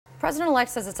President-elect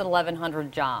says it's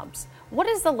 1,100 jobs. What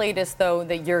is the latest, though,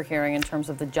 that you're hearing in terms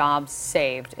of the jobs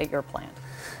saved at your plant?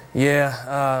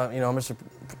 Yeah, Mr.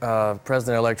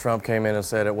 President-elect Trump came in and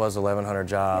said it was 1,100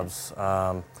 jobs.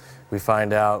 We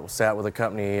sat with the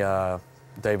company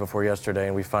day before yesterday,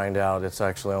 and we find out it's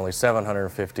actually only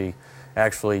 750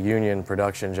 actually union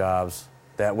production jobs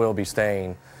that will be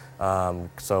staying.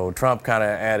 So Trump kind of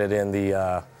added in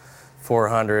the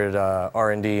 400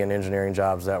 R&D and engineering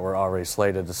jobs that were already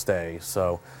slated to stay.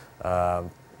 So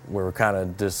we were kind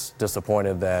of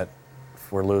disappointed that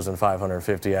we're losing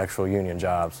 550 actual union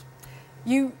jobs.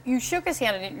 You shook his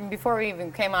hand, and before we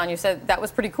even came on, you said that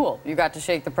was pretty cool. You got to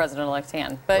shake the president-elect's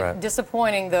hand. But right.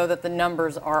 Disappointing, though, that the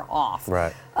numbers are off.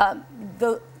 Right.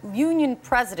 The union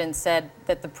president said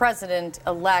that the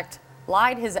president-elect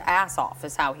lied his ass off,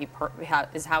 is how he put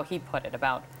it,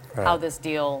 about right. how this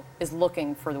deal is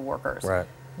looking for the workers. Right.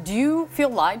 Do you feel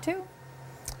lied to?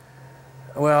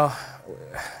 Well,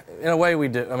 in a way we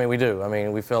do. We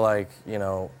do. We feel like,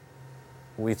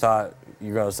 we thought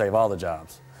you're going to save all the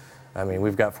jobs.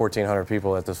 We've got 1,400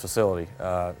 people at this facility,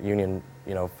 union,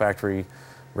 factory,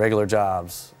 regular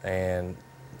jobs, and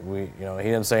he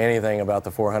didn't say anything about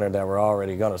the 400 that were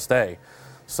already going to stay.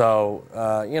 So,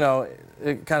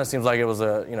 it kind of seems like it was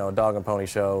a, dog and pony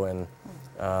show, and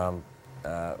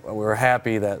we're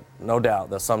happy that, no doubt,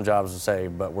 that some jobs are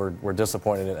saved, but we're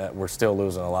disappointed that we're still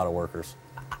losing a lot of workers.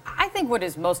 I think what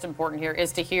is most important here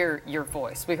is to hear your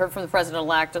voice. We heard from the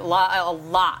president-elect a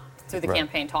lot through the right.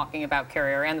 campaign talking about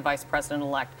Carrier and the vice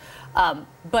president-elect.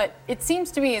 But it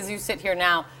seems to me, as you sit here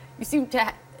now, you seem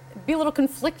to be a little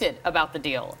conflicted about the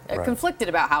deal, right. conflicted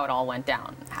about how it all went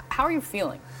down. How are you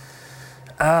feeling?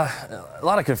 A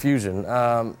lot of confusion.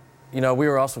 We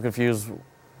were also confused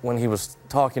when he was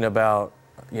talking about,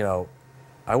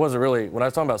 I wasn't really, when I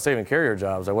was talking about saving Carrier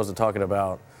jobs, I wasn't talking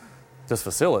about this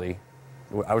facility.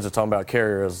 I was just talking about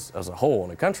Carrier as a whole in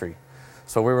the country.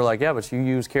 So we were like, yeah, but you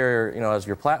use Carrier, as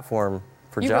your platform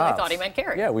for jobs. You really thought he meant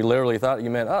Carrier. Yeah, we literally thought you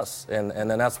meant us. And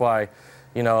then that's why,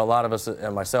 a lot of us,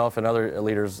 and myself and other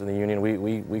leaders in the union,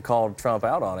 we called Trump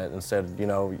out on it and said,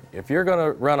 if you're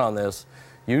going to run on this,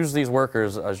 use these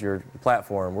workers as your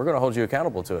platform. We're going to hold you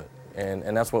accountable to it.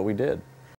 And that's what we did.